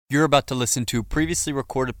You're about to listen to a previously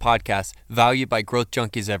recorded podcast valued by growth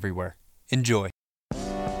junkies everywhere. Enjoy.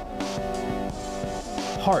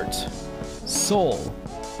 Heart, soul,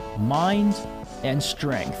 mind, and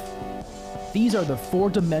strength. These are the 4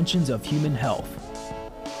 dimensions of human health.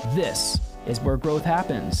 This is where growth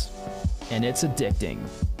happens, and it's addicting.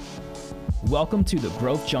 Welcome to the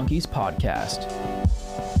Growth Junkies Podcast.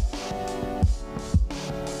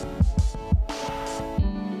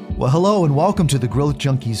 Well, hello and welcome to the Growth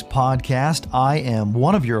Junkies Podcast. I am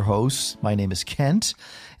one of your hosts. My name is Kent,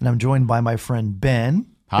 and I'm joined by my friend Ben.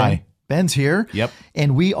 Hi. Ben's here. Yep.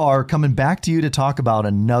 And we are coming back to you to talk about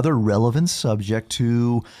another relevant subject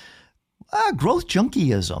to growth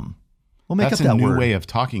junkiism. We'll make That's up that a new word. way of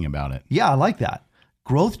talking about it. Yeah, I like that.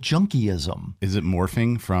 Growth junkiism. Is it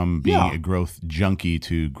morphing from being a growth junkie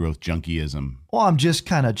to growth junkiism? Well, I'm just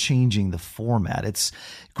kind of changing the format. It's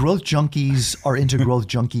growth junkies are into growth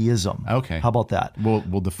junkiism. Okay. How about that? We'll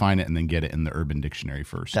define it and then get it in the Urban Dictionary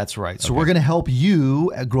first. That's right. So we're going to help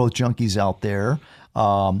you, growth junkies out there,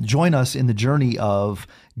 join us in the journey of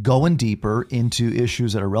going deeper into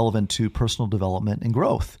issues that are relevant to personal development and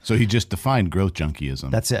growth. So he just defined growth junkiism.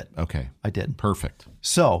 That's it. Okay. I did. Perfect.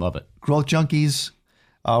 So Love it. growth junkies,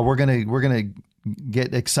 we're gonna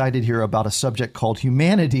get excited here about a subject called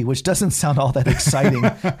humanity, which doesn't sound all that exciting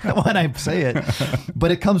when I say it,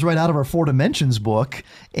 but it comes right out of our 4 Dimensions book.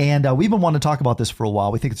 And we've been wanting to talk about this for a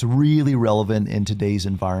while. We think it's really relevant in today's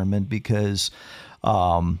environment because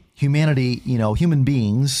humanity, human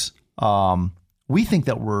beings, we think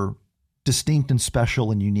that we're distinct and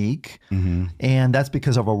special and unique. Mm-hmm. And that's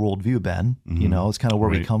because of our worldview, Ben. Mm-hmm. It's kind of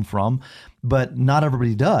where we come from. But not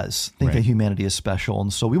everybody does think that humanity is special.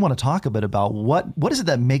 And so we want to talk a bit about what is it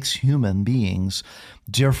that makes human beings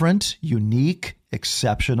different, unique,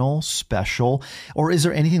 exceptional, special? Or is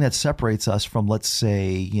there anything that separates us from, let's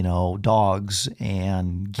say, dogs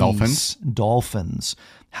and geese, dolphins,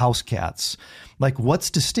 house cats? Like,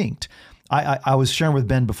 what's distinct? I was sharing with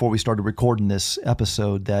Ben before we started recording this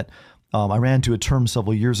episode that I ran into a term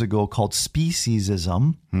several years ago called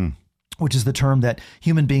speciesism, which is the term that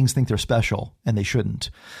human beings think they're special and they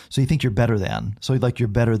shouldn't. So you think you're better than. So like you're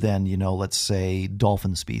better than, let's say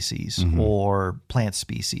dolphin species or plant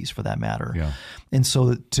species for that matter. Yeah. And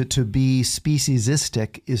so to be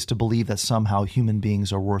speciesistic is to believe that somehow human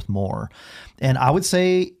beings are worth more. And I would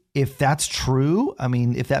say if that's true,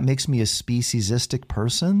 if that makes me a speciesistic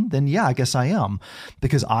person, then yeah, I guess I am,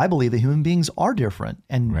 because I believe that human beings are different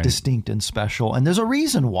and distinct and special. And there's a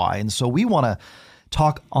reason why. And so we want to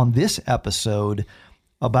talk on this episode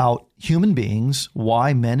about human beings,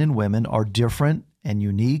 why men and women are different and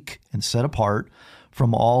unique and set apart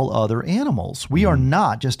from all other animals. We are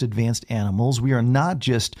not just advanced animals. We are not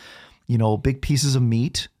just, big pieces of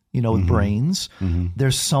meat, with brains.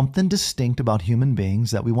 There's something distinct about human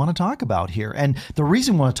beings that we want to talk about here. And the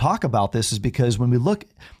reason we want to talk about this is because when we look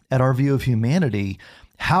at our view of humanity,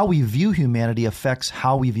 how we view humanity affects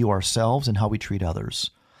how we view ourselves and how we treat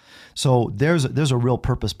others. So there's a real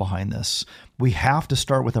purpose behind this. We have to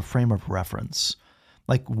start with a frame of reference.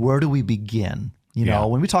 Like, where do we begin?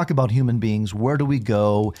 When we talk about human beings, where do we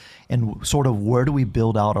go and sort of where do we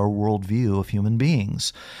build out our worldview of human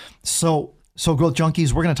beings? So Growth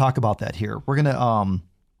Junkies, we're going to talk about that here. We're going to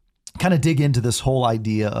kind of dig into this whole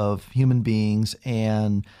idea of human beings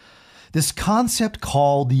and this concept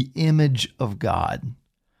called the image of God.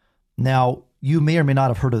 Now, you may or may not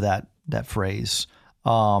have heard of that phrase.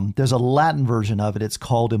 There's a Latin version of it. It's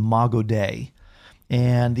called Imago Dei.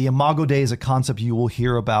 And the Imago Dei is a concept you will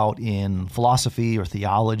hear about in philosophy or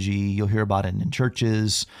theology. You'll hear about it in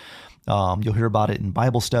churches. You'll hear about it in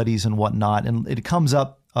Bible studies and whatnot. And it comes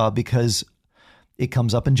up because it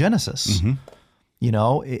comes up in Genesis.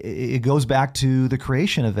 It goes back to the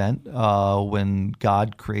creation event when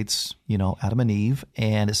God creates, Adam and Eve.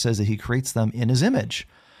 And it says that he creates them in his image.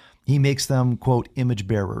 He makes them, quote, image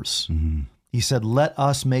bearers. He said, let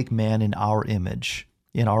us make man in our image,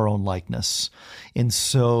 in our own likeness. And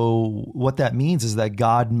so what that means is that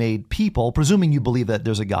God made people, presuming you believe that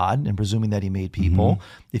there's a God and presuming that he made people,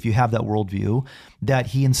 if you have that worldview, that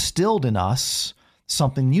he instilled in us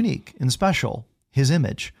something unique and special, his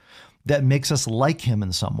image, that makes us like him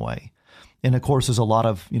in some way. And of course, there's a lot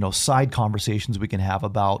of, side conversations we can have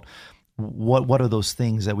about what are those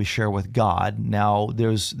things that we share with God. Now,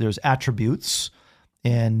 there's attributes.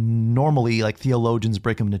 And normally, like theologians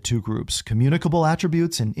break them into 2 groups, communicable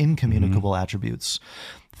attributes and incommunicable attributes.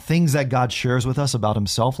 Things that God shares with us about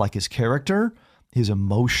himself, like his character, his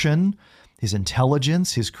emotion, his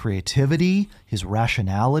intelligence, his creativity, his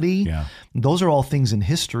rationality. Yeah. Those are all things in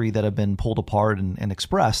history that have been pulled apart and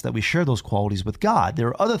expressed, that we share those qualities with God. There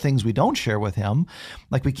are other things we don't share with him,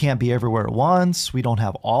 like we can't be everywhere at once. We don't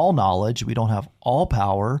have all knowledge. We don't have all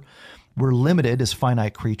power. We're limited as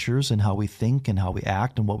finite creatures in how we think and how we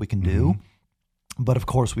act and what we can do. But of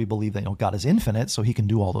course, we believe that God is infinite, so he can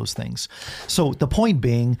do all those things. So the point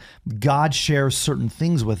being, God shares certain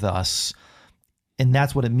things with us, and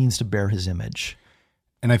that's what it means to bear his image.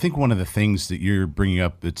 And I think one of the things that you're bringing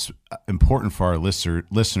up that's important for our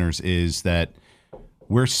listeners is that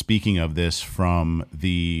we're speaking of this from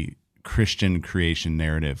the Christian creation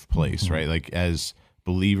narrative place, right? Like as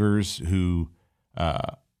believers who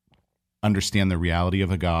understand the reality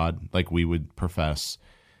of a God, like we would profess,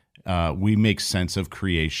 we make sense of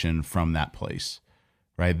creation from that place,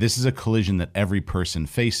 right? This is a collision that every person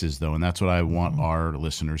faces, though, and that's what I want our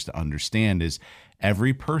listeners to understand is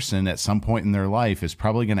every person at some point in their life is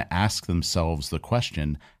probably going to ask themselves the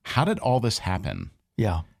question, how did all this happen?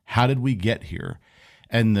 Yeah. How did we get here?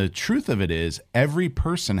 And the truth of it is every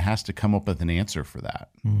person has to come up with an answer for that.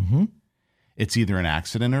 It's either an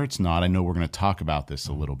accident or it's not. I know we're going to talk about this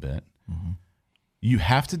a little bit. You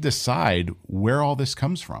have to decide where all this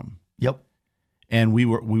comes from. Yep. And we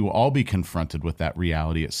will all be confronted with that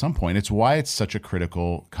reality at some point. It's why it's such a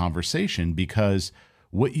critical conversation, because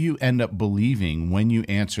what you end up believing when you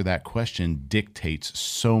answer that question dictates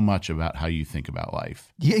so much about how you think about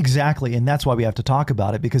life. Yeah, exactly. And that's why we have to talk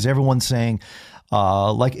about it, because everyone's saying,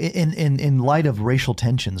 like in light of racial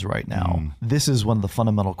tensions right now, this is one of the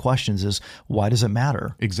fundamental questions is, why does it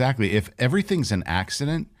matter? Exactly. If everything's an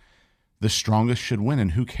accident, the strongest should win,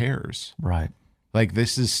 and who cares? Right. Like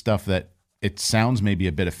this is stuff that it sounds maybe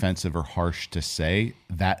a bit offensive or harsh to say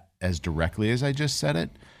that as directly as I just said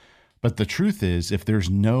it. But the truth is, if there's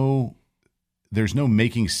no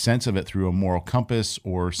making sense of it through a moral compass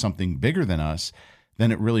or something bigger than us,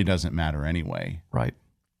 then it really doesn't matter anyway. Right.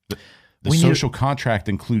 The social contract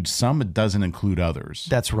includes some, it doesn't include others.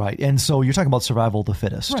 That's right. And so you're talking about survival of the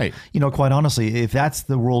fittest. Right. Quite honestly, if that's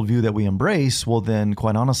the worldview that we embrace, well, then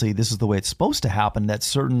quite honestly, this is the way it's supposed to happen, that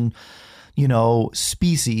certain,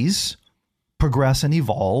 species progress and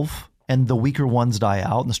evolve, and the weaker ones die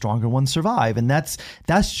out and the stronger ones survive. And that's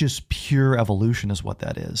just pure evolution is what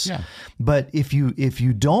that is. Yeah. But if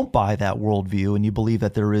you don't buy that worldview and you believe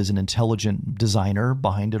that there is an intelligent designer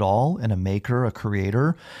behind it all and a maker, a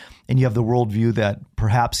creator, and you have the worldview that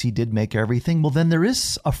perhaps he did make everything, well, then there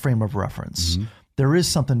is a frame of reference. There is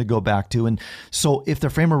something to go back to. And so if the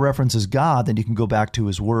frame of reference is God, then you can go back to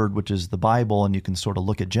his word, which is the Bible, and you can sort of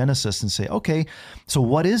look at Genesis and say, okay, so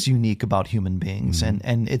what is unique about human beings?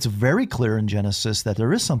 And it's very clear in Genesis that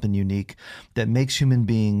there is something unique that makes human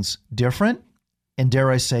beings different, and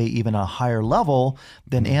dare I say, even a higher level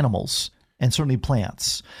than animals, and certainly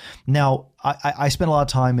plants. Now, I spent a lot of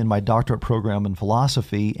time in my doctorate program in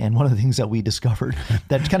philosophy, and one of the things that we discovered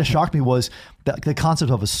that kind of shocked me was the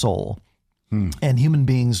concept of a soul. And human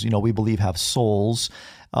beings, we believe have souls.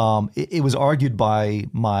 It was argued by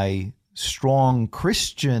my strong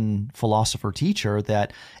Christian philosopher teacher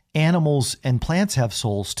that animals and plants have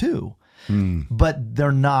souls too. But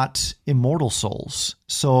they're not immortal souls.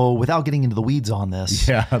 So without getting into the weeds on this.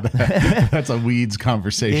 Yeah, that's a weeds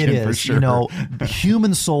conversation for sure.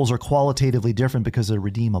 Human souls are qualitatively different because they're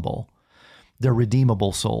redeemable. They're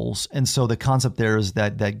redeemable souls. And so the concept there is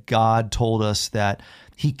that God told us that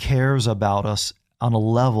he cares about us on a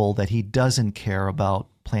level that he doesn't care about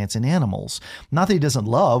plants and animals. Not that he doesn't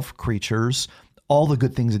love creatures, all the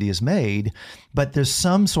good things that he has made, but there's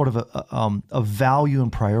some sort of a value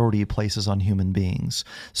and priority he places on human beings.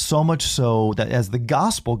 So much so that as the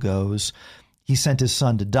gospel goes, he sent his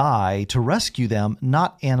son to die to rescue them,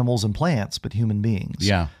 not animals and plants, but human beings.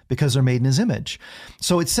 Yeah. Because they're made in his image.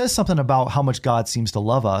 So it says something about how much God seems to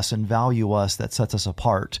love us and value us that sets us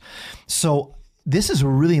apart. So this is a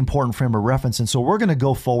really important frame of reference. And so we're going to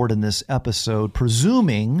go forward in this episode,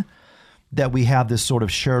 presuming that we have this sort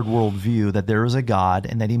of shared worldview, that there is a God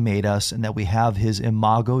and that he made us and that we have his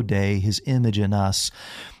imago Dei, his image in us,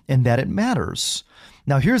 and that it matters.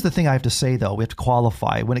 Now, here's the thing I have to say, though. We have to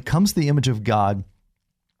qualify. When it comes to the image of God,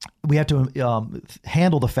 we have to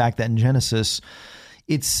handle the fact that in Genesis,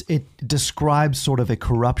 it describes sort of a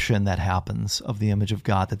corruption that happens of the image of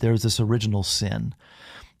God, that there's this original sin,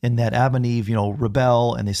 and that Adam and Eve,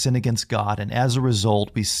 rebel and they sin against God. And as a result,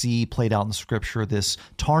 we see played out in Scripture this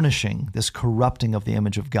tarnishing, this corrupting of the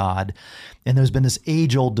image of God. And there's been this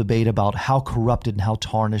age-old debate about how corrupted and how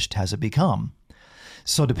tarnished has it become.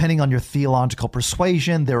 So depending on your theological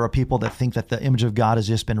persuasion, there are people that think that the image of God has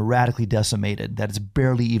just been radically decimated, that it's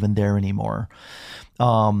barely even there anymore.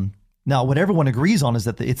 Now, Now, what everyone agrees on is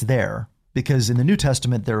that it's there, because in the New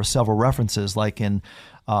Testament, there are several references, like in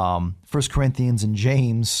 1 Corinthians and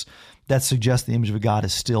James, that suggests the image of God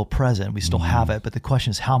is still present. We still have it, but the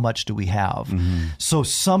question is, how much do we have? So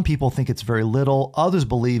some people think it's very little. Others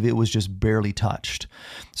believe it was just barely touched.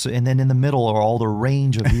 So, and then in the middle are all the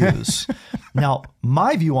range of views. Now,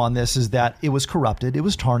 my view on this is that it was corrupted, it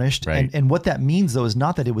was tarnished, Right. and what that means, though, is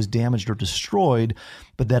not that it was damaged or destroyed,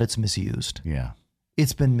 but that it's misused. Yeah.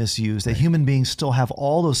 It's been misused. That human beings still have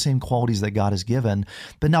all those same qualities that God has given,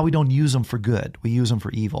 but now we don't use them for good. We use them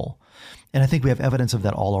for evil. And I think we have evidence of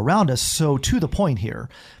that all around us. So to the point here,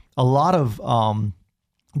 a lot of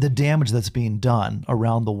the damage that's being done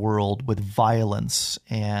around the world with violence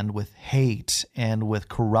and with hate and with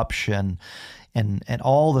corruption and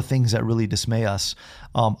all the things that really dismay us,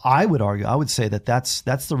 I would say that that's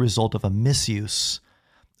the result of a misuse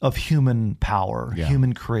of human power,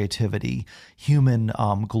 human creativity, human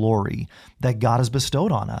glory that God has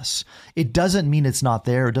bestowed on us. It doesn't mean it's not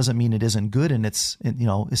there. It doesn't mean it isn't good in its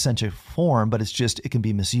essential form, but it's just, it can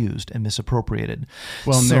be misused and misappropriated.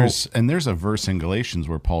 Well, and there's a verse in Galatians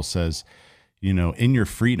where Paul says, in your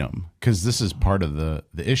freedom, because this is part of the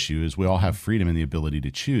issue, is we all have freedom and the ability to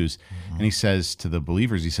choose. And he says to the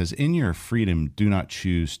believers, he says, in your freedom, do not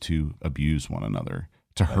choose to abuse one another,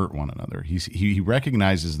 to hurt one another. He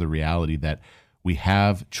recognizes the reality that we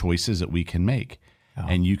have choices that we can make.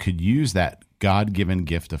 And you could use that God-given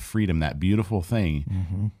gift of freedom, that beautiful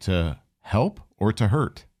thing, to help or to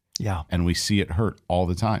hurt. Yeah. And we see it hurt all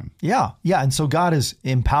the time. Yeah. Yeah. And so God has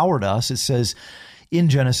empowered us. It says in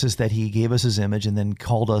Genesis that he gave us his image and then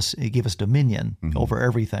he gave us dominion over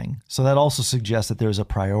everything. So that also suggests that there's a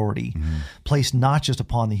priority placed not just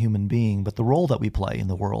upon the human being, but the role that we play in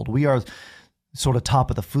the world. We are sort of top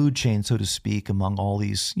of the food chain, so to speak, among all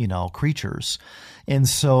these, creatures. And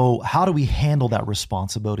so how do we handle that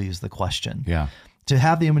responsibility is the question. Yeah. To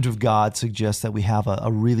have the image of God suggests that we have a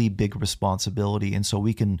really big responsibility. And so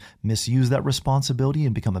we can misuse that responsibility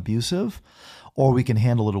and become abusive, or we can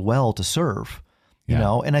handle it well to serve.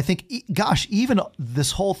 And I think, gosh, even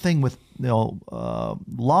this whole thing with,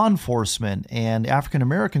 law enforcement and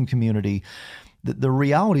African-American community, the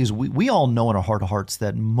reality is we all know in our heart of hearts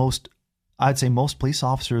that I'd say most police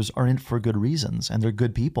officers are in it for good reasons, and they're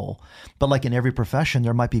good people. But like in every profession,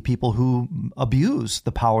 there might be people who abuse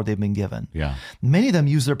the power they've been given. Yeah. Many of them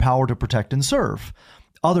use their power to protect and serve.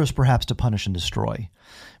 Others perhaps to punish and destroy.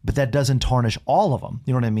 But that doesn't tarnish all of them.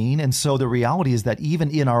 You know what I mean? And so the reality is that even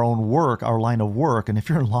in our own work, our line of work, and if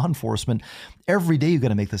you're in law enforcement, every day you've got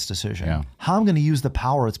to make this decision. Yeah. How I'm going to use the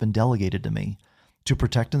power that's been delegated to me to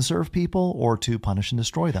protect and serve people, or to punish and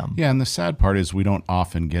destroy them. Yeah, and the sad part is we don't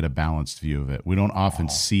often get a balanced view of it. We don't often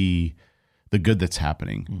see the good that's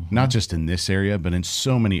happening, not just in this area, but in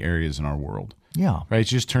so many areas in our world. Yeah. Right?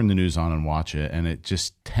 You just turn the news on and watch it, and it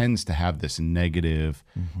just tends to have this negative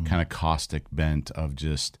kind of caustic bent of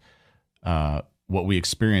just what we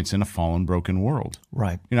experience in a fallen, broken world.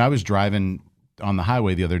 Right. I was driving on the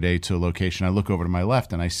highway the other day to a location. I look over to my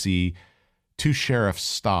left, and I see two sheriffs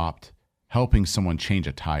stopped helping someone change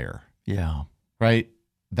a tire. Yeah. Right?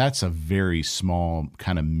 That's a very small,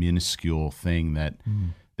 kind of minuscule thing that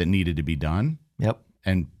needed to be done. Yep.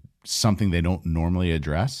 And something they don't normally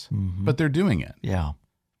address, but they're doing it. Yeah.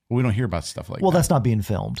 We don't hear about stuff like that. Well, that's not being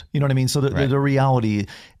filmed. You know what I mean? So the reality,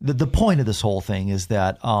 the point of this whole thing is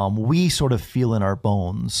that we sort of feel in our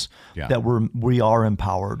bones that we are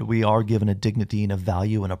empowered. We are given a dignity and a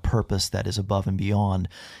value and a purpose that is above and beyond.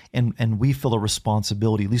 And we feel a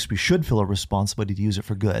responsibility, at least we should feel a responsibility to use it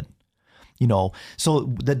for good.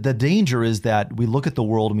 So the danger is that we look at the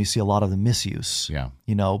world and we see a lot of the misuse,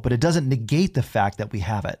 but it doesn't negate the fact that we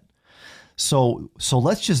have it. So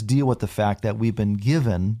let's just deal with the fact that we've been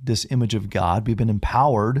given this image of God. We've been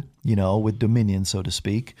empowered, with dominion, so to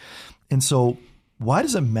speak. And so why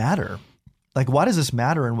does it matter? Like, why does this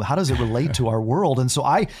matter, and how does it relate to our world? And so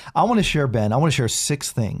I want to share, Ben,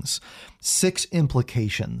 6 things, 6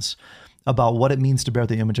 implications about what it means to bear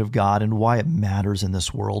the image of God and why it matters in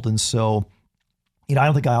this world. And so, I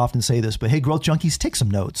don't think I often say this, but hey, growth junkies, take some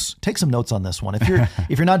notes. Take some notes on this one. If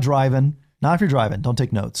you're not driving, not if you're driving, don't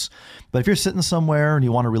take notes. But if you're sitting somewhere and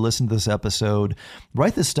you want to re-listen to this episode,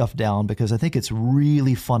 write this stuff down, because I think it's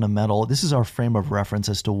really fundamental. This is our frame of reference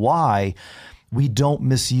as to why we don't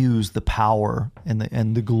misuse the power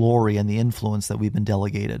and the glory and the influence that we've been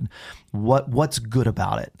delegated. What's good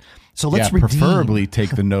about it? So let's preferably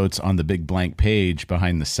take the notes on the big blank page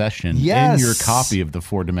behind the session in your copy of the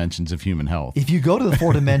 4 Dimensions of Human Health. If you go to the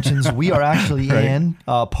 4 Dimensions, we are actually in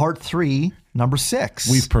part 3, Number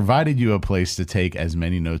 6. We've provided you a place to take as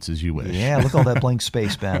many notes as you wish. Yeah, look at all that blank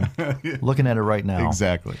space, Ben. Looking at it right now.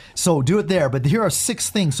 Exactly. So do it there. But here are 6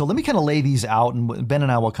 things. So let me kind of lay these out, and Ben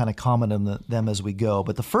and I will kind of comment on them as we go.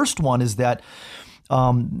 But the first one is that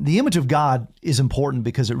the image of God is important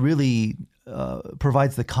because it really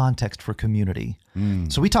provides the context for community.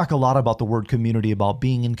 So we talk a lot about the word community, about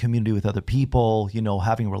being in community with other people,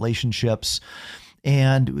 having relationships.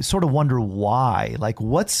 And we sort of wonder why. Like,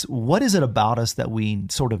 what is it about us that we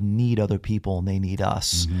sort of need other people and they need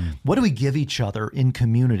us? What do we give each other in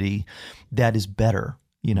community that is better,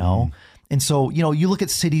 And so, you look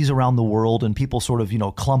at cities around the world and people sort of,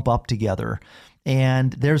 clump up together.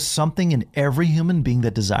 And there's something in every human being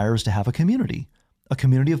that desires to have a community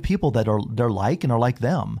of people that they're like and are like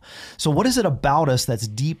them. So what is it about us that's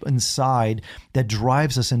deep inside that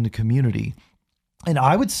drives us into community? And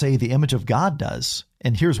I would say the image of God does.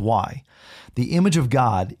 And here's why. The image of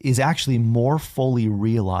God is actually more fully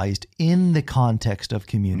realized in the context of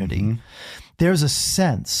community. There's a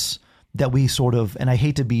sense that we sort of, and I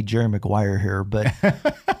hate to be Jerry Maguire here, but,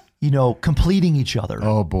 completing each other.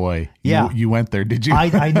 Oh, boy. Yeah. You went there, did you?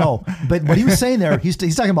 I know. But what he was saying there, he's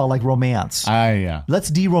talking about like romance. Yeah.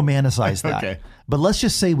 Let's de-romanticize that. Okay. But let's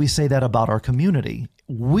just say we say that about our community.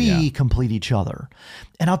 We complete each other.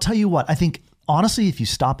 And I'll tell you what, I think, honestly, if you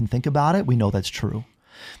stop and think about it, we know that's true.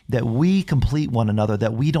 That we complete one another,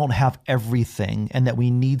 that we don't have everything, and that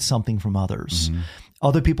we need something from others.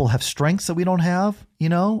 Other people have strengths that we don't have,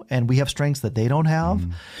 and we have strengths that they don't have.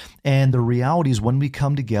 And the reality is when we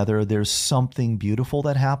come together, there's something beautiful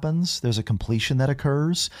that happens. There's a completion that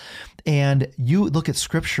occurs. And you look at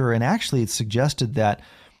Scripture, and actually it's suggested that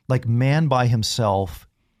like man by himself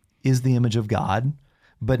is the image of God,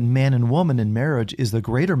 but man and woman in marriage is the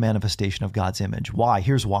greater manifestation of God's image. Why?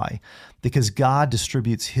 Here's why. Because God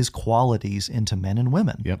distributes his qualities into men and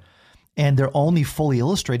women. Yep. And they're only fully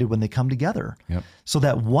illustrated when they come together. Yep. So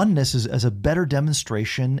that oneness is a better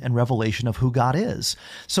demonstration and revelation of who God is.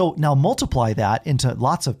 So now multiply that into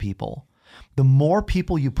lots of people. The more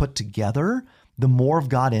people you put together, the more of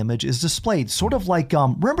God image is displayed. Sort of like,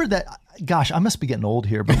 remember that, gosh, I must be getting old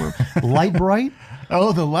here, but Light Bright?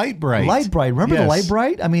 Oh, the Light Bright. Light Bright. Remember the Light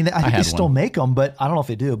Bright? I mean, I think they still make them, but I don't know if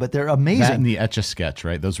they do, but they're amazing. That and the Etch-a-Sketch,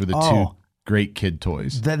 right? Those were the two great kid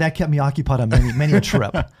toys. That kept me occupied on many a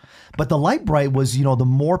trip. But the Light Bright was, the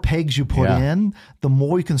more pegs you put in, the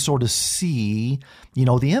more you can sort of see,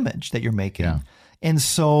 the image that you're making. Yeah. And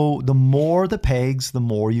so the more the pegs, the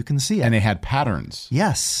more you can see it. And they had patterns.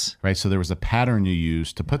 Yes. Right. So there was a pattern you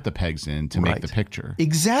used to put the pegs in to make the picture.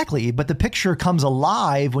 Exactly. But the picture comes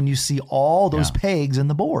alive when you see all those pegs in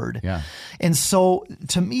the board. Yeah. And so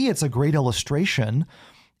to me, it's a great illustration.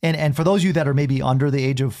 And for those of you that are maybe under the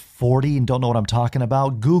age of 40 and don't know what I'm talking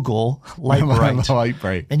about, Google Light Bright. Light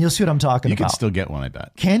Bright. And you'll see what I'm talking You about. can still get one, I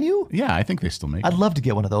bet. Can you? Yeah, I think they still make I'd them. love to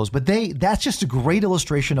get one of those. But that's just a great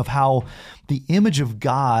illustration of how the image of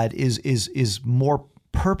God is more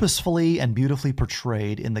purposefully and beautifully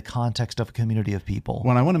portrayed in the context of a community of people.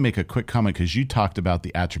 Well, I want to make a quick comment because you talked about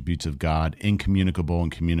the attributes of God, incommunicable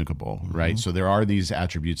and communicable, right? So there are these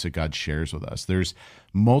attributes that God shares with us. There's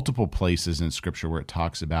multiple places in Scripture where it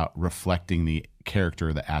talks about reflecting the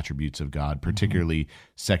character, the attributes of God, particularly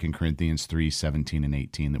 2 Corinthians 3:17 and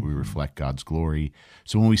 18, that we reflect God's glory.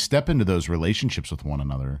 So when we step into those relationships with one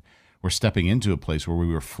another, we're stepping into a place where we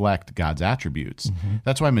reflect God's attributes.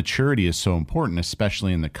 That's why maturity is so important,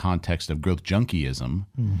 especially in the context of growth junkyism.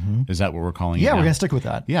 Is that what we're calling it? Yeah, now? we're going to stick with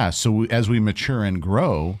that. Yeah, so as we mature and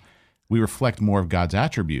grow, we reflect more of God's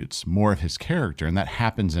attributes, more of his character, and that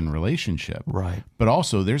happens in relationship. Right. But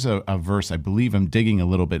also there's a verse, I believe I'm digging a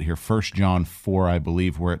little bit here, 1 John 4, I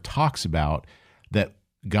believe, where it talks about that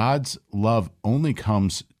God's love only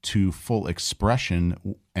comes to full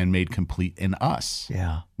expression and made complete in us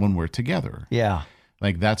when we're together. Yeah.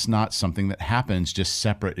 Like that's not something that happens just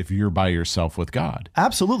separate if you're by yourself with God.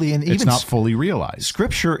 Absolutely. And It's even not fully realized.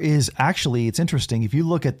 Scripture is actually, it's interesting. If you can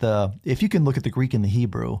look at the Greek and the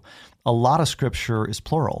Hebrew, a lot of Scripture is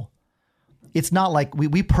plural. It's not like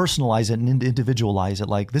we personalize it and individualize it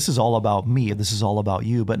like this is all about me, this is all about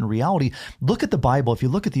you. But in reality, look at the Bible. If you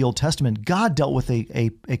look at the Old Testament, God dealt with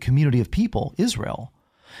a community of people, Israel.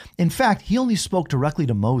 In fact, he only spoke directly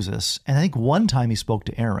to Moses, and I think one time he spoke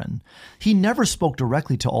to Aaron. He never spoke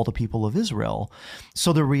directly to all the people of Israel.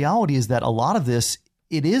 So the reality is that a lot of this,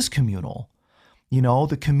 it is communal.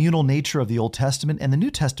 The communal nature of the Old Testament, and the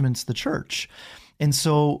New Testament's the church. And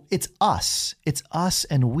so it's us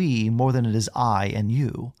and we more than it is I and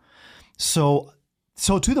you.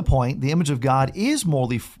 So to the point, the image of God is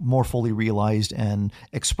more fully realized and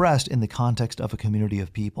expressed in the context of a community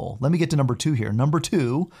of people. Let me get to number 2 here. Number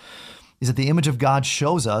 2, is that the image of God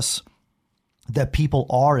shows us that people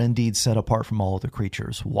are indeed set apart from all other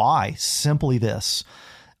creatures. Why? Simply this: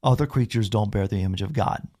 other creatures don't bear the image of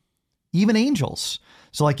God, even angels.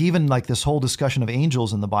 So even this whole discussion of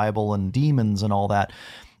angels in the Bible and demons and all that,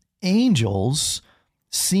 angels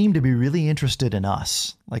seem to be really interested in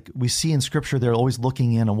us. Like we see in Scripture, they're always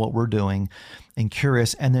looking in on what we're doing and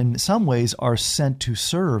curious, and in some ways are sent to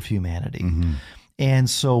serve humanity. And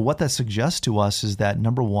so what that suggests to us is that,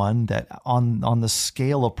 number one, that on the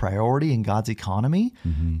scale of priority in God's economy,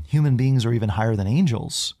 human beings are even higher than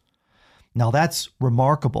angels. Now that's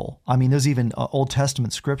remarkable. I mean, there's even Old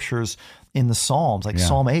Testament scriptures in the Psalms, like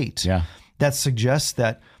Psalm 8, that suggests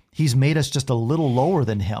that he's made us just a little lower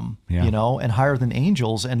than him, and higher than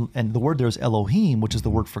angels. And the word there is Elohim, which is the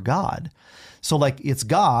word for God. So it's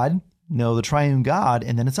God, the triune God,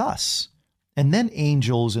 and then it's us. And then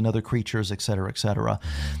angels and other creatures, et cetera, et cetera.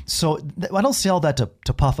 So I don't say all that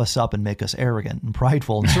to puff us up and make us arrogant and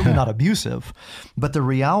prideful, and certainly not abusive. But the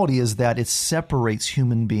reality is that it separates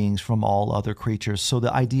human beings from all other creatures. So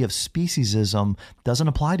the idea of speciesism doesn't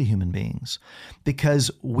apply to human beings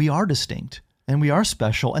because we are distinct and we are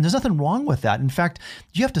special. And there's nothing wrong with that. In fact,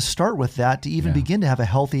 you have to start with that to even begin to have a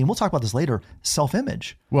healthy, and we'll talk about this later,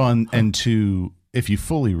 self-image. Well, if you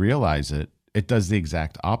fully realize it, it does the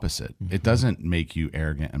exact opposite. It doesn't make you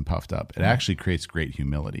arrogant and puffed up. It actually creates great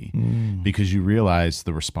humility because you realize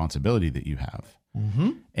the responsibility that you have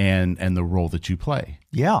and the role that you play.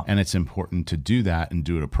 Yeah. And it's important to do that and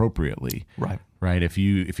do it appropriately. Right. If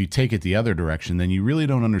you take it the other direction, then you really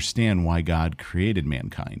don't understand why God created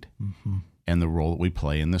mankind and the role that we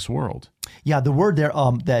play in this world. Yeah, the word there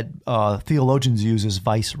that theologians use is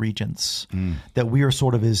vice regents, that we are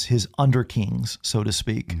sort of his under kings, so to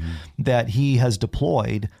speak, that he has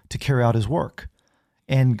deployed to carry out his work.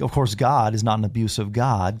 And of course, God is not an abusive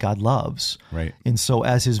God. God loves. Right. And so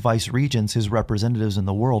as his vice regents, his representatives in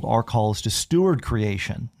the world, our call is to steward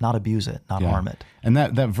creation, not abuse it, not harm it. And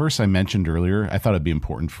that verse I mentioned earlier, I thought it'd be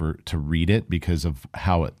important to read it because of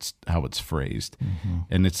how it's phrased.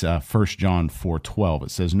 And it's 1 John 4:12.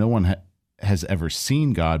 It says, "No one has ever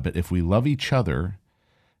seen God, but if we love each other,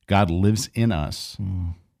 God lives in us,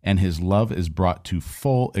 and his love is brought to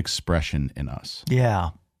full expression in us." Yeah.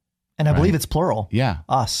 And I believe it's plural. Yeah.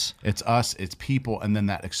 Us. It's us, it's people, and then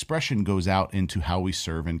that expression goes out into how we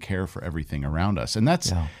serve and care for everything around us. And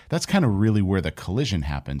that's kind of really where the collision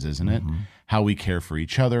happens, isn't it? How we care for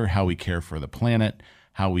each other, how we care for the planet,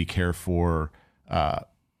 how we care for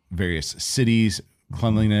various cities,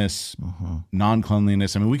 cleanliness,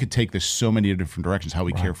 non-cleanliness. I mean, we could take this so many different directions, how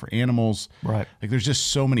we care for animals. Right. Like there's just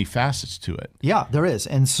so many facets to it. Yeah, there is.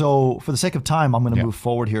 And so for the sake of time, I'm going to move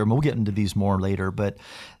forward here, and we'll get into these more later. But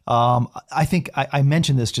I think I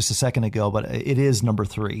mentioned this just a second ago, but it is number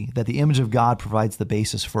 3, that the image of God provides the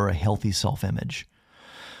basis for a healthy self-image.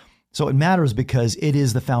 So it matters because it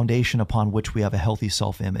is the foundation upon which we have a healthy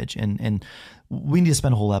self-image. And we need to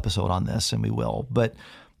spend a whole episode on this, and we will. But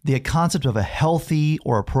the concept of a healthy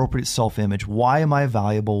or appropriate self-image, why am I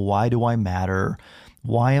valuable? Why do I matter?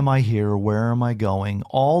 Why am I here? Where am I going?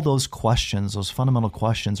 All those questions, those fundamental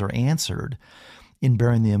questions, are answered in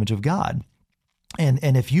bearing the image of God. And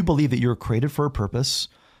if you believe that you're created for a purpose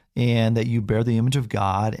and that you bear the image of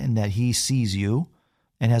God and that he sees you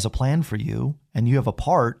and has a plan for you and you have a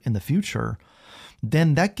part in the future,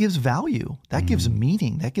 then that gives value, that gives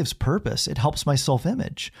meaning, that gives purpose. It helps my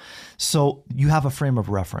self-image. So you have a frame of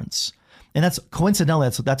reference. And that's coincidentally,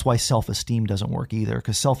 that's why self-esteem doesn't work either,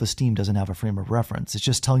 because self-esteem doesn't have a frame of reference. It's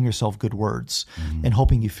just telling yourself good words and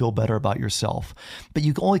hoping you feel better about yourself. But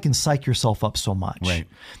you only can psych yourself up so much. Right.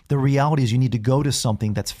 The reality is you need to go to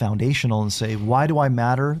something that's foundational and say, why do I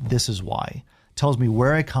matter? This is why. Tells me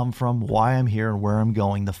where I come from, why I'm here, and where I'm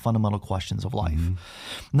going, the fundamental questions of life.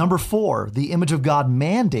 Number 4, the image of God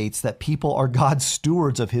mandates that people are God's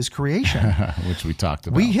stewards of his creation. Which we talked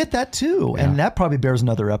about. We hit that too, and that probably bears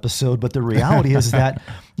another episode, but the reality is that,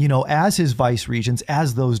 as his vice regents,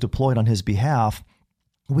 as those deployed on his behalf,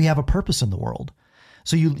 we have a purpose in the world.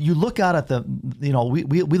 So you look out at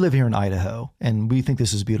we live here in Idaho, and we think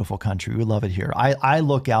this is a beautiful country. We love it here. I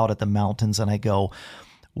look out at the mountains and I go,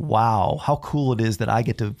 wow, how cool it is that I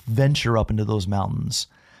get to venture up into those mountains.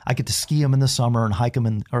 I get to ski them in the summer and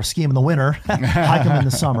ski them in the winter, hike them in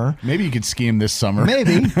the summer. Maybe you could ski them this summer.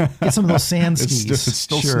 Maybe get some of those sand skis. It's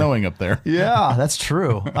still snowing up there. Yeah, that's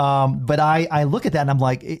true. But I look at that and I'm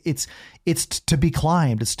like, it's to be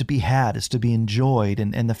climbed, it's to be had, it's to be enjoyed.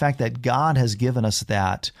 And the fact that God has given us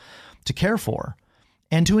that to care for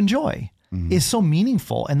and to enjoy is so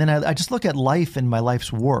meaningful. And then I just look at life and my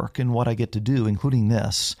life's work and what I get to do, including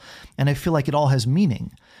this, and I feel like it all has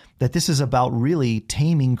meaning. that this is about really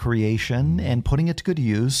taming creation and putting it to good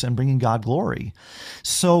use and bringing God glory.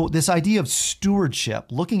 So this idea of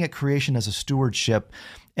stewardship, looking at creation as a stewardship,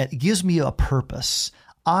 it gives me a purpose.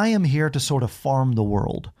 I am here to sort of farm the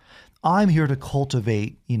world. I'm here to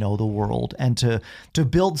cultivate, the world and to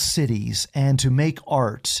build cities and to make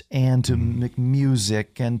art and to make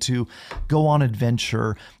music and to go on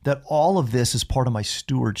adventure, that all of this is part of my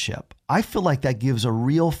stewardship. I feel like that gives a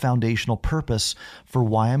real foundational purpose for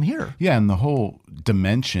why I'm here. Yeah, and the whole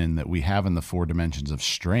dimension that we have in the 4 dimensions of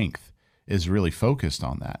strength is really focused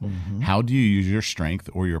on that. Mm-hmm. How do you use your strength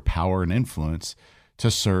or your power and influence to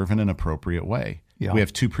serve in an appropriate way? Yeah. We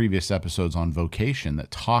have 2 previous episodes on vocation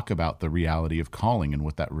that talk about the reality of calling and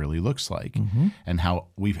what that really looks like, and how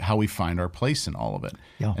we find our place in all of it.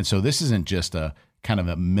 Yeah. And so this isn't just a kind of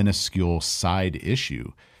a minuscule side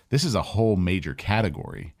issue. This is a whole major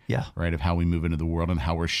category, right, of how we move into the world and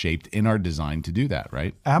how we're shaped in our design to do that,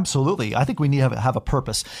 right? Absolutely. I think we need to have a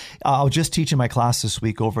purpose. I was just teaching my class this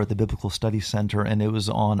week over at the Biblical Study Center, and it was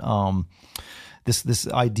on this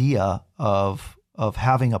idea of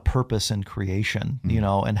having a purpose in creation,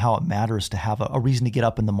 and how it matters to have a reason to get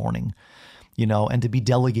up in the morning, and to be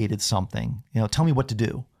delegated something, tell me what to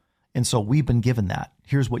do. And so we've been given that.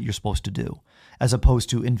 Here's what you're supposed to do, as opposed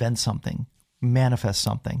to invent something, manifest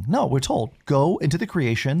something. No, we're told, go into the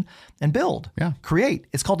creation and build, create.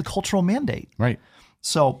 It's called the cultural mandate. Right.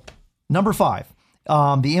 So number 5,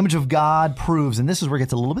 the image of God proves, and this is where it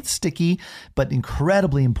gets a little bit sticky, but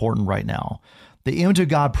incredibly important right now. The image of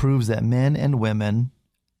God proves that men and women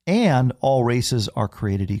and all races are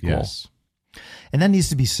created equal. Yes. And that needs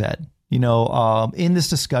to be said. In this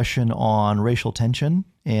discussion on racial tension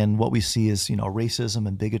and what we see as, racism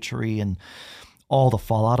and bigotry and all the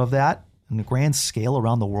fallout of that on the grand scale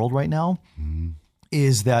around the world right now,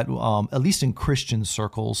 is that, at least in Christian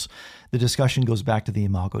circles, the discussion goes back to the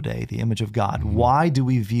Imago Dei, the image of God. Why do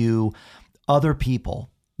we view other people,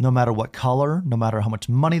 no matter what color, no matter how much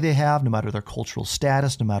money they have, no matter their cultural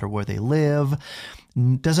status, no matter where they live,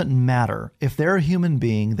 doesn't matter. If they're a human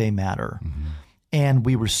being, they matter. And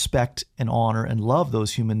we respect and honor and love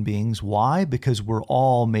those human beings. Why? Because we're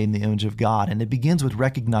all made in the image of God. And it begins with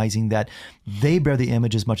recognizing that they bear the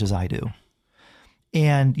image as much as I do.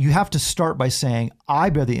 And you have to start by saying, I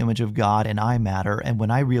bear the image of God and I matter. And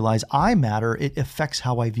when I realize I matter, it affects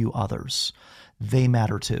how I view others. They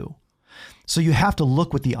matter too. So you have to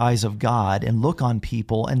look with the eyes of God and look on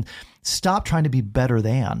people and stop trying to be better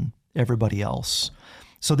than everybody else.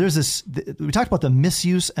 So there's this, we talked about the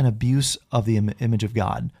misuse and abuse of the image of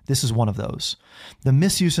God. This is one of those. The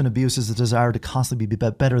misuse and abuse is the desire to constantly be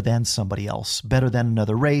better than somebody else, better than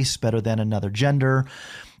another race, better than another gender.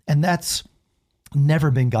 And that's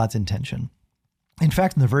never been God's intention. In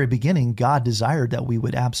fact, in the very beginning, God desired that we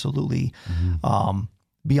would absolutely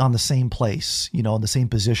be on the same place, in the same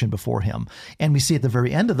position before him. And we see at the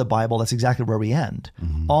very end of the Bible, that's exactly where we end.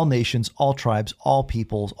 All nations, all tribes, all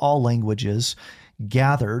peoples, all languages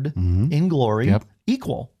gathered in glory,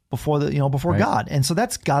 equal before before God. And so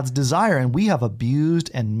that's God's desire. And we have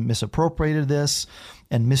abused and misappropriated this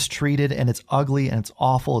and mistreated, and it's ugly and it's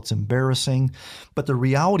awful. It's embarrassing. But the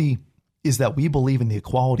reality is that we believe in the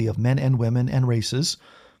equality of men and women and races,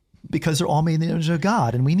 because they're all made in the image of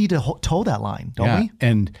God. And we need to toe that line, don't we?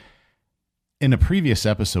 And in a previous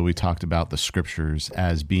episode, we talked about the scriptures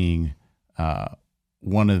as being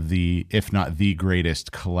one of the, if not the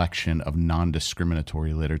greatest collection of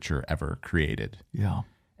non-discriminatory literature ever created. Yeah.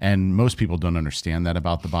 And most people don't understand that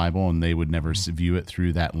about the Bible, and they would never view it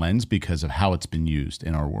through that lens because of how it's been used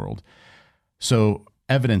in our world. So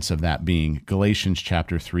evidence of that being Galatians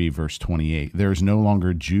chapter 3, verse 28. There is no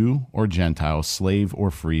longer Jew or Gentile, slave or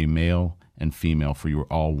free, male and female, for you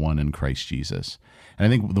are all one in Christ Jesus. And I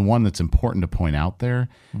think the one that's important to point out there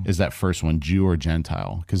is that first one, Jew or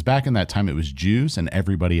Gentile, because back in that time it was Jews and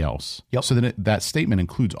everybody else. Yep. So then that statement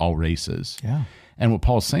includes all races. Yeah. And what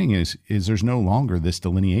Paul's saying is there's no longer this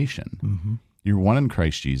delineation. You're one in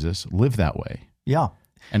Christ Jesus. Live that way. Yeah.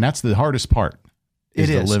 And that's the hardest part. Is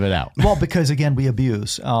to live it out. Well, because again, we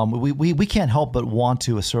abuse. We can't help but want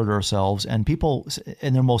to assert ourselves, and people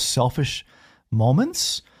in their most selfish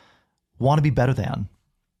moments want to be better than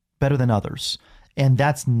others. And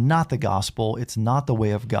that's not the gospel. It's not the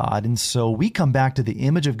way of God. And so we come back to the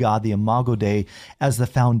image of God, the Imago Dei, as the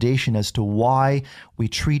foundation as to why we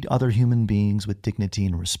treat other human beings with dignity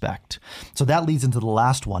and respect. So that leads into the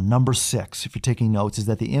last one, number 6, if you're taking notes, is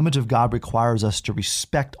that the image of God requires us to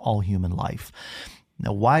respect all human life.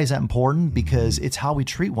 Now, why is that important? Because it's how we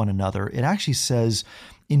treat one another. It actually says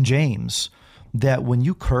in James that when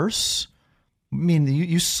you curse, I mean,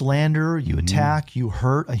 you slander, you attack, you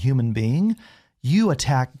hurt a human being, you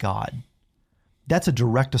attack God. That's a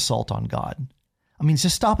direct assault on God. I mean,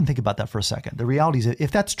 just stop and think about that for a second. The reality is,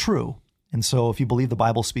 if that's true, and so if you believe the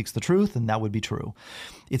Bible speaks the truth, then that would be true.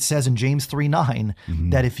 It says in James 3:9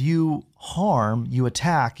 that if you harm, you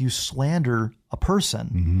attack, you slander a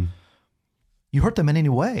person, you hurt them in any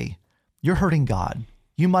way, you're hurting God.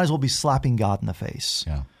 You might as well be slapping God in the face.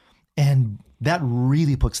 Yeah. And that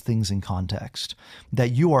really puts things in context,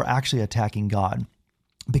 that you are actually attacking God.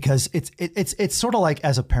 Because it's sort of like,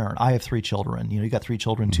 as a parent, I have 3 children. You got 3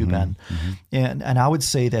 children too, Ben. And I would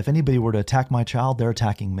say that if anybody were to attack my child, they're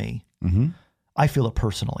attacking me. I feel it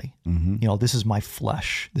personally. This is my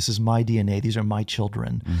flesh. This is my DNA. These are my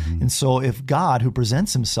children. And so if God, who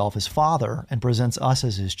presents himself as Father and presents us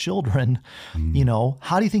as his children,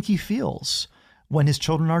 how do you think he feels when his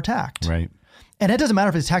children are attacked? Right. And it doesn't matter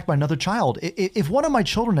if it's attacked by another child. If one of my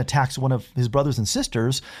children attacks one of his brothers and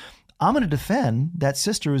sisters, I'm going to defend that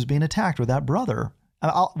sister who's being attacked or that brother,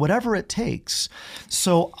 whatever it takes.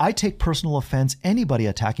 So I take personal offense anybody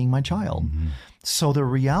attacking my child. So the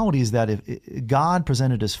reality is that if God,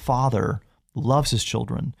 presented as Father, loves his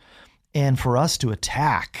children, and for us to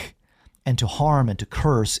attack and to harm and to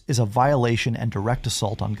curse is a violation and direct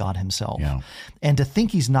assault on God himself. Yeah. And to think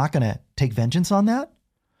he's not going to take vengeance on that.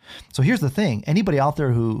 So here's the thing. Anybody out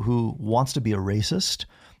there who wants to be a racist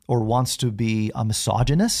or wants to be a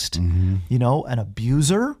misogynist, an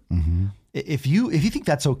abuser, if you think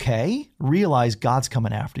that's okay, realize God's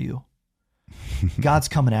coming after you. God's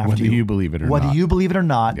coming after Whether you. you believe it or Whether not. you believe it or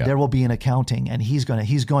not, Yeah. there will be an accounting, and he's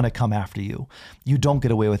going to come after you. You don't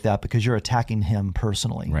get away with that because you're attacking him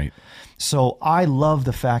personally. Right. So I love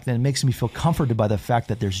the fact that it makes me feel comforted by the fact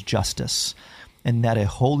that there's justice, and that a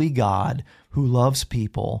holy God who loves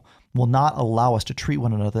people will not allow us to treat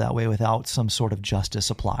one another that way without some sort of justice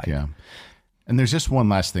applied. Yeah. And there's just one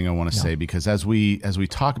last thing I want to say, because as we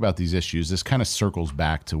talk about these issues, this kind of circles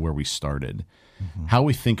back to where we started. How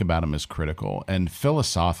we think about them is critical. And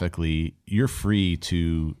philosophically, you're free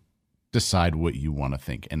to decide what you want to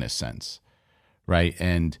think in a sense, right?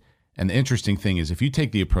 And the interesting thing is, if you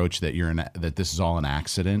take the approach that that this is all an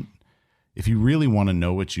accident, if you really want to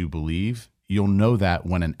know what you believe, you'll know that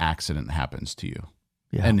when an accident happens to you.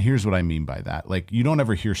 Yeah. And here's what I mean by that. Like, you don't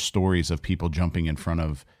ever hear stories of people jumping in front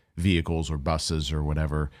of vehicles or buses or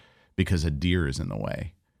whatever because a deer is in the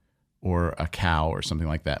way, or a cow or something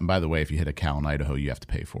like that. And by the way, if you hit a cow in Idaho, you have to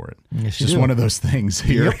pay for it. Yes, It's you just do. one of those things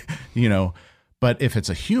here, But if it's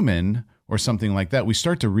a human or something like that, we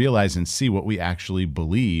start to realize and see what we actually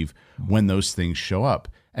believe when those things show up.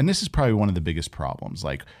 And this is probably one of the biggest problems.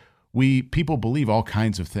 Like, people believe all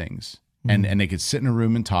kinds of things. And they could sit in a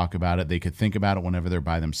room and talk about it. They could think about it whenever they're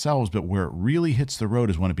by themselves. But where it really hits the road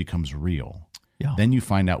is when it becomes real. Yeah. Then you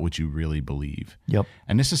find out what you really believe. Yep.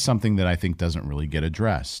 And this is something that I think doesn't really get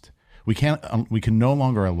addressed. We can no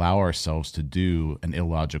longer allow ourselves to do an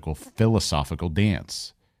illogical philosophical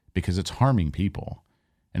dance because it's harming people.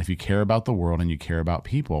 And if you care about the world and you care about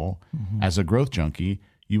people, as a growth junkie,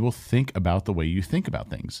 you will think about the way you think about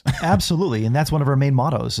things. Absolutely. And that's one of our main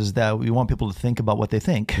mottos, is that we want people to think about what they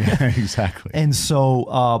think. Exactly. And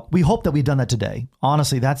so we hope that we've done that today.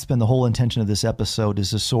 Honestly, that's been the whole intention of this episode,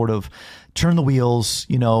 is to sort of turn the wheels,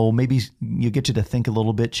 maybe get you to think a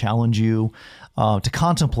little bit, challenge you, to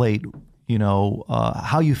contemplate,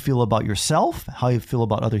 how you feel about yourself, how you feel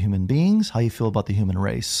about other human beings, how you feel about the human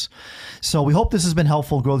race. So we hope this has been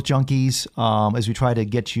helpful, Growth Junkies, as we try to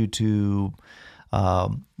get you to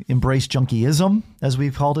embrace junkieism, as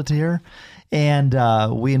we've called it here. And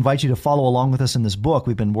we invite you to follow along with us in this book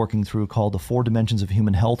we've been working through, called The 4 Dimensions of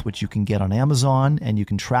Human Health, which you can get on Amazon, and you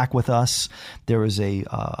can track with us. There is a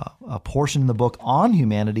portion in the book on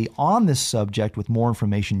humanity on this subject with more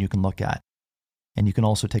information you can look at. And you can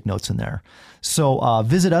also take notes in there. So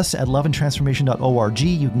visit us at loveandtransformation.org.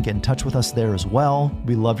 You can get in touch with us there as well.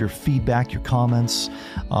 We love your feedback, your comments.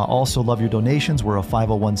 Also love your donations. We're a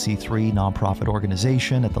 501c3 nonprofit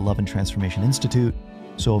organization at the Love and Transformation Institute.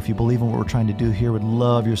 So if you believe in what we're trying to do here, we'd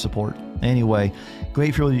love your support. Anyway,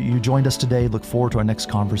 grateful you joined us today. Look forward to our next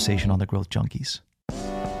conversation on the Growth Junkies.